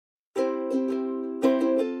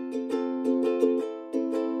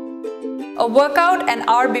A workout an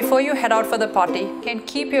hour before you head out for the party can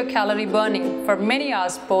keep your calorie burning for many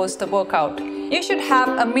hours post the workout. You should have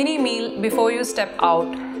a mini meal before you step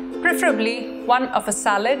out, preferably one of a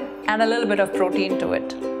salad and a little bit of protein to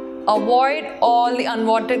it. Avoid all the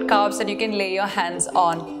unwanted carbs that you can lay your hands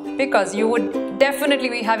on, because you would definitely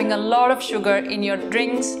be having a lot of sugar in your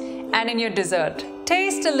drinks and in your dessert.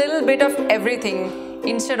 Taste a little bit of everything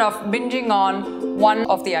instead of binging on one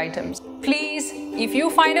of the items. Please, if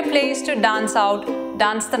you find a place to dance out,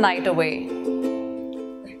 dance the night away.